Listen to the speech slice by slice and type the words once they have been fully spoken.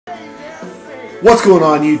What's going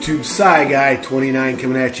on YouTube? Cy Guy 29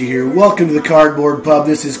 coming at you here. Welcome to the Cardboard Pub.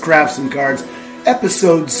 This is Crafts and Cards,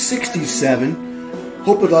 episode 67.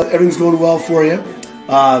 Hope everything's going well for you.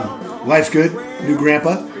 Life's good. New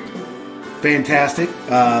grandpa. Fantastic.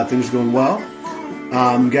 Things are going well.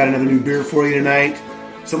 Got another new beer for you tonight.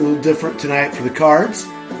 Something a little different tonight for the cards.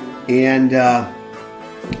 And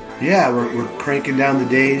yeah, we're cranking down the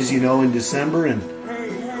days, in December, and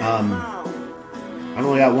I've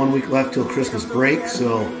only got 1 week left till Christmas break,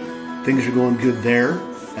 so things are going good there.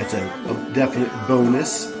 That's a definite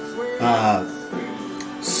bonus.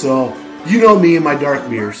 So, you know me and my dark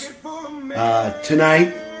beers.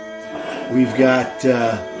 Tonight, we've got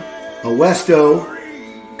a West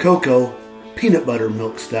Coco Peanut Butter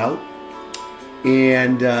Milk Stout.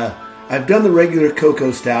 And I've done the regular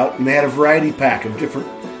cocoa stout, and they had a variety pack of different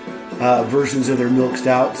versions of their milk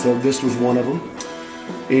stout, so this was one of them.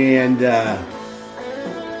 And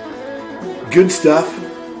good stuff.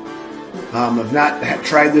 I've not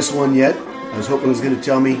tried this one yet. I was hoping it was going to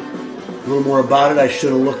tell me a little more about it. I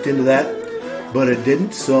should have looked into that, but it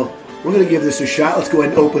didn't. So we're going to give this a shot. Let's go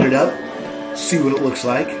ahead and open it up, see what it looks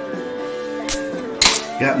like.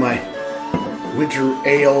 Got my winter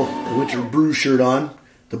ale, winter brew shirt on.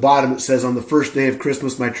 At the bottom it says, "On the first day of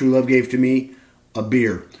Christmas, my true love gave to me a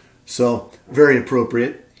beer." So very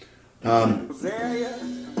appropriate.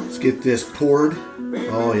 Let's get this poured.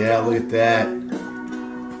 Oh yeah, look at that.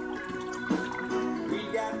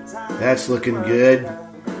 That's looking good.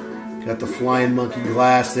 Got the flying monkey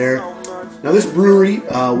glass there. Now this brewery,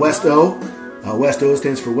 West O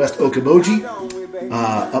stands for West Okoboji,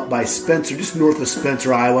 up by Spencer, just north of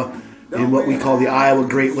Spencer, Iowa, in what we call the Iowa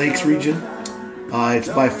Great Lakes region. It's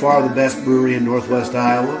by far the best brewery in northwest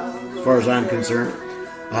Iowa, as far as I'm concerned.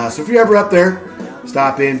 So if you're ever up there,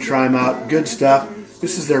 stop in, try them out. Good stuff.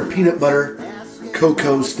 This is their peanut butter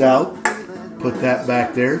cocoa stout. Put that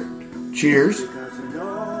back there. Cheers.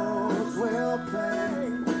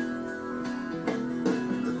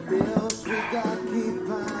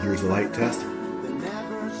 Here's the light test.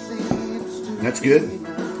 That's good.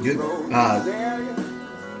 Good.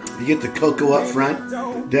 You get the cocoa up front.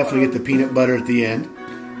 Definitely get the peanut butter at the end.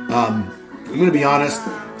 I'm going to be honest.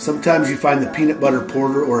 Sometimes you find the peanut butter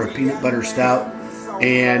porter or a peanut butter stout,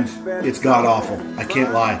 and it's god-awful. I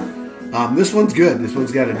can't lie. This one's good. This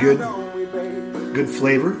one's got a good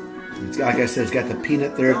flavor. It's, like I said, it's got the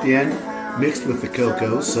peanut there at the end mixed with the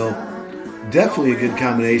cocoa. So definitely a good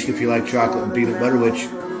combination if you like chocolate and peanut butter, which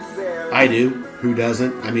I do. Who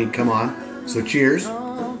doesn't? I mean, come on. So cheers.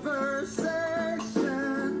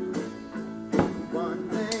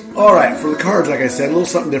 All right, for the cards, like I said, a little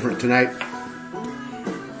something different tonight.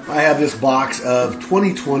 I have this box of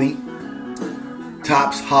 2020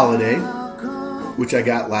 Topps Holiday, which I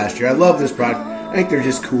got last year. I love this product. I think they're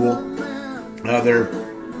just cool. They're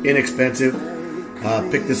inexpensive.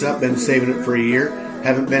 Picked this up, been saving it for a year.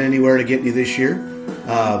 Haven't been anywhere to get any this year.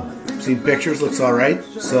 Seen pictures, looks all right.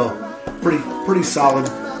 So pretty solid,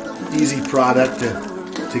 easy product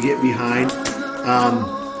to get behind.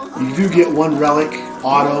 You do get one relic,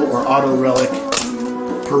 auto or auto relic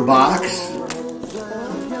per box.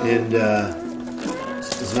 And this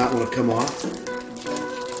does not want to come off.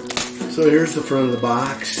 So here's the front of the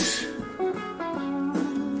box.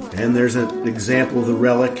 And there's an example of the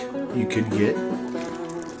relic you could get.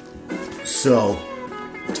 So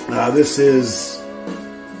this is,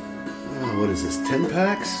 what is this, 10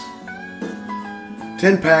 packs?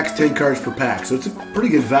 10 packs, 10 cards per pack. So it's a pretty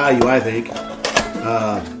good value, I think.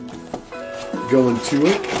 Going to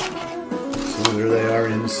it. So there they are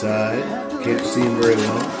inside. Can't see them very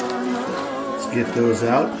well. Let's get those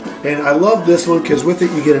out. And I love this one because with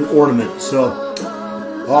it you get an ornament. So,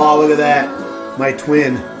 oh, look at that. My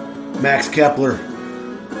twin, Max Kepler.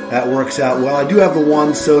 That works out well. I do have the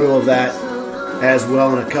Juan Soto of that as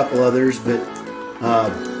well and a couple others, but I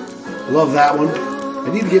love that one. I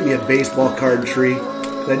need to get me a baseball card tree.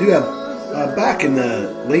 I do have, back in the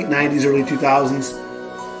late 90s, early 2000s,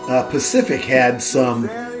 Pacific had some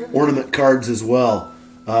ornament cards as well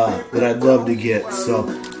that I'd love to get. So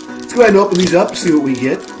let's go ahead and open these up, see what we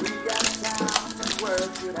get.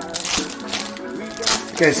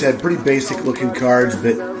 Like I said, pretty basic looking cards,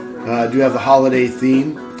 but do have the holiday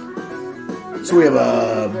theme. So we have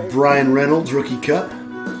a Brian Reynolds Rookie Cup,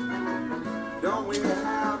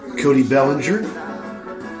 Cody Bellinger,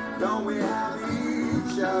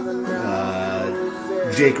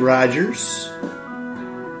 Jake Rogers.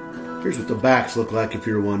 Here's what the backs look like if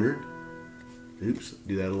you're wondering. Oops,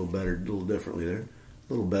 do that a little better, a little differently there.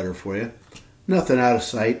 A little better for you. Nothing out of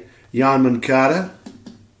sight. Jan Moncada.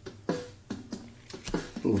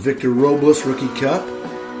 Little Victor Robles Rookie Cup.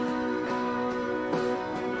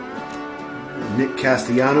 Nick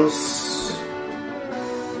Castellanos,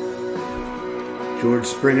 George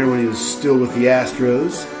Springer when he was still with the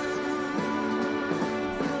Astros,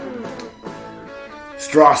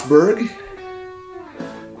 Strasburg,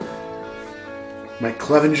 Mike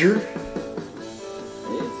Clevenger,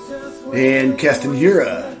 and Keston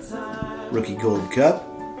Hiura, Rookie Gold Cup.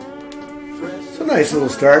 It's a nice little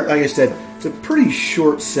start. Like I said, it's a pretty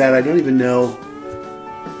short set. I don't even know.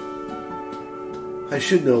 I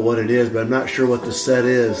should know what it is, but I'm not sure what the set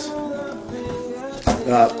is.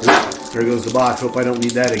 There goes the box. Hope I don't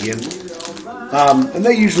need that again. And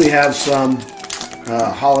they usually have some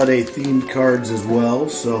holiday themed cards as well.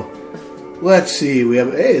 So let's see. We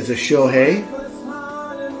have, hey, it's a Shohei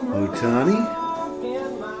Ohtani.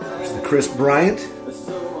 There's the Chris Bryant.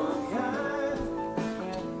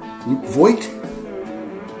 Luke Voigt.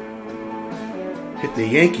 Hit the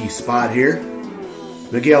Yankee spot here.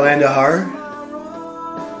 Miguel Andujar.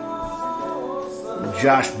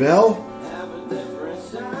 Josh Bell.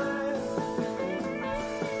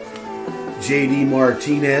 J.D.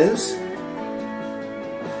 Martinez.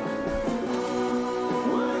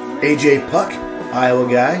 A.J. Puck, Iowa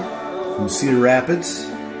guy from Cedar Rapids.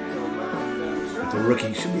 Got the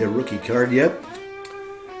rookie, should be a rookie card, yep.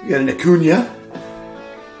 We got an Acuna.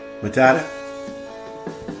 Matata.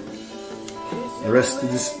 The rest of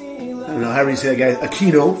this, I don't know how you say that guy,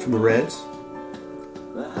 Aquino from the Reds.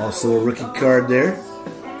 Also a rookie card there.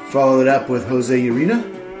 Followed it up with Jose Urena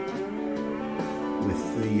with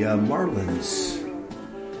the Marlins.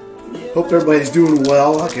 Hope everybody's doing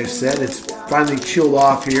well. Like I said, it's finally chilled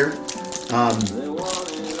off here.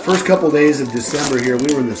 First couple days of December here,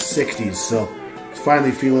 we were in the 60s, so it's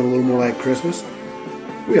finally feeling a little more like Christmas.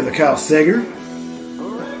 We have the Kyle Seager.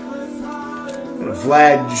 And a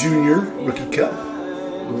Vlad Jr. Rookie Cup.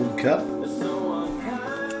 Gold Cup.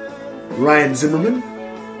 Ryan Zimmerman.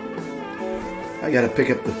 I got to pick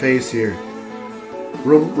up the pace here.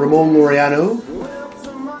 Ramon Laureano.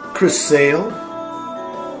 Chris Sale.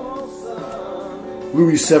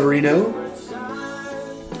 Luis Severino.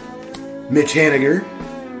 Mitch Haniger.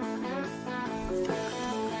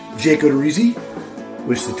 Jake Odorizzi.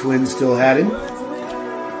 Wish the Twins still had him.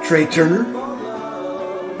 Trey Turner.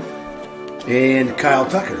 And Kyle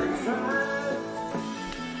Tucker.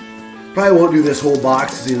 Probably won't do this whole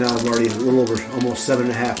box, you know, I'm already a little over almost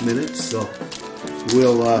 7.5 minutes, so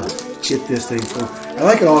we'll get this thing going. I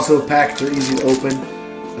like it also, packets are easy to open.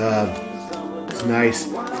 It's nice.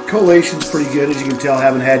 Collation's pretty good, as you can tell,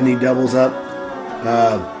 haven't had any doubles up,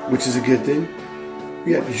 which is a good thing.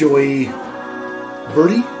 We got Joey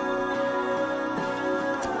Birdie,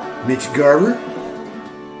 Mitch Garver.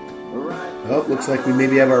 Oh, looks like we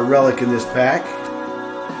maybe have our relic in this pack.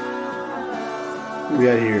 Who we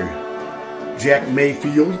got here? Jack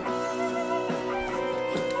Mayfield.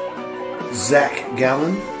 Zach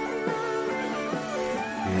Gallen.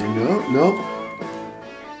 And no.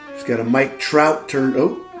 He's got a Mike Trout turned.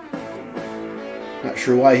 Oh. Not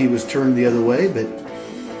sure why he was turned the other way, but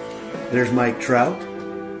there's Mike Trout.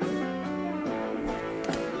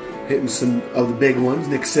 Hitting some of the big ones.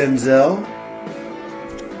 Nick Senzel.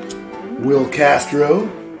 Will Castro.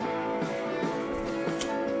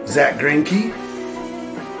 Zach Greinke.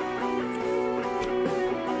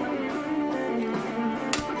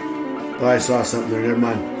 Oh, I saw something there. Never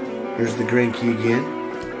mind. There's the Greinke again.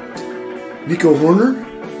 Nico Horner.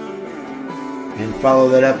 And follow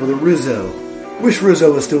that up with a Rizzo. Wish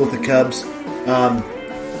Rizzo was still with the Cubs.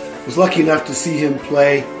 Was lucky enough to see him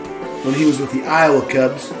play when he was with the Iowa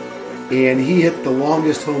Cubs. And he hit the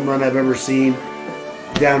longest home run I've ever seen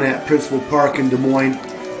down at Principal Park in Des Moines.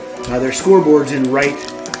 Their scoreboard's in right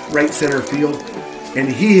center field. And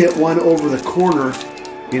he hit one over the corner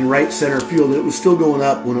in right center field. It was still going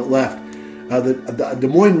up when it left. The Des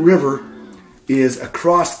Moines River is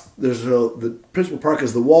across. The Principal Park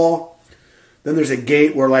is the wall. Then there's a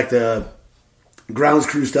gate where like the grounds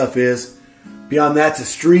crew stuff is. Beyond that's a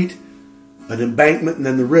street, an embankment, and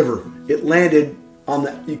then the river. It landed on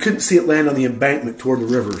the. You couldn't see it land on the embankment toward the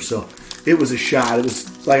river, so it was a shot. It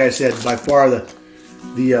was, like I said, by far the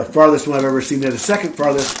farthest one I've ever seen. There, the second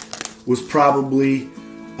farthest was probably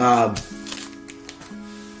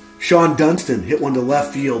Sean Dunston hit one to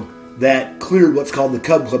left field that cleared what's called the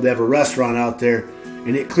Cub Club. They have a restaurant out there,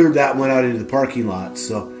 and it cleared that one out into the parking lot.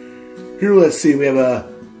 So here, let's see. We have a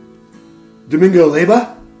Domingo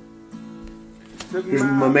Leyba. Here's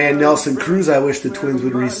my man Nelson Cruz. I wish the Twins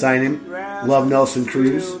would re-sign him. Love Nelson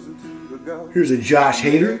Cruz. Here's a Josh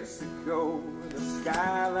Hader.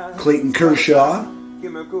 Clayton Kershaw.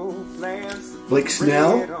 Blake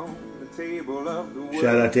Snell.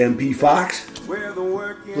 Shout out to MP Fox.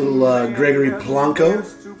 Little Gregory Polanco.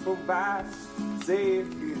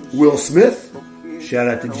 Will Smith. Shout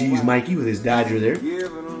out to G's Mikey with his Dodger there.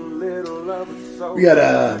 We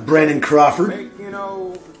got Brandon Crawford.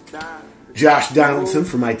 Josh Donaldson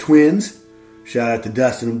for my Twins. Shout out to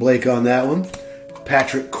Dustin and Blake on that one.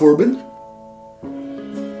 Patrick Corbin.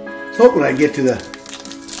 So when I get to the...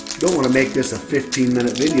 Don't want to make this a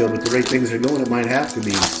 15-minute video, but the way things are going, it might have to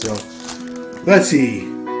be. So, let's see.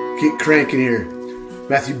 Keep cranking here.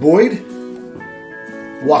 Matthew Boyd.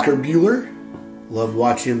 Walker Buehler. Loved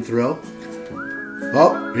watching him throw.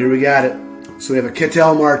 Oh, here we got it. So we have a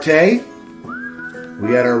Ketel Marte. We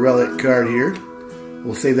got our relic card here.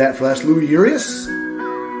 We'll save that for last. Louis Urias.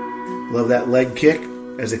 Love that leg kick.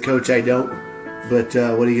 As a coach, I don't. But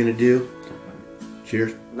what are you going to do?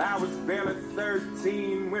 Cheers. I was barely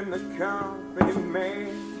 13 when the company man.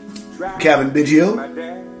 Kevin Biggio.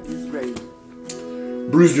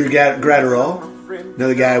 Brewster Gratterall.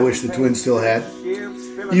 Another guy I wish the Twins still had.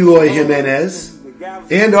 Eloy Jimenez.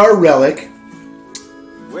 And our relic,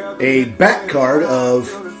 a back card of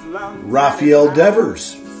Rafael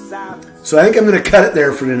Devers. So I think I'm going to cut it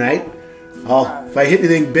there for tonight. If I hit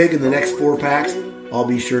anything big in the next 4 packs, I'll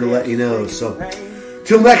be sure to let you know. So,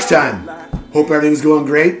 till next time, hope everything's going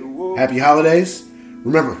great. Happy holidays.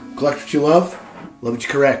 Remember, collect what you love what you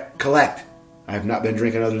collect. I have not been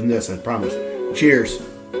drinking other than this, I promise. Cheers.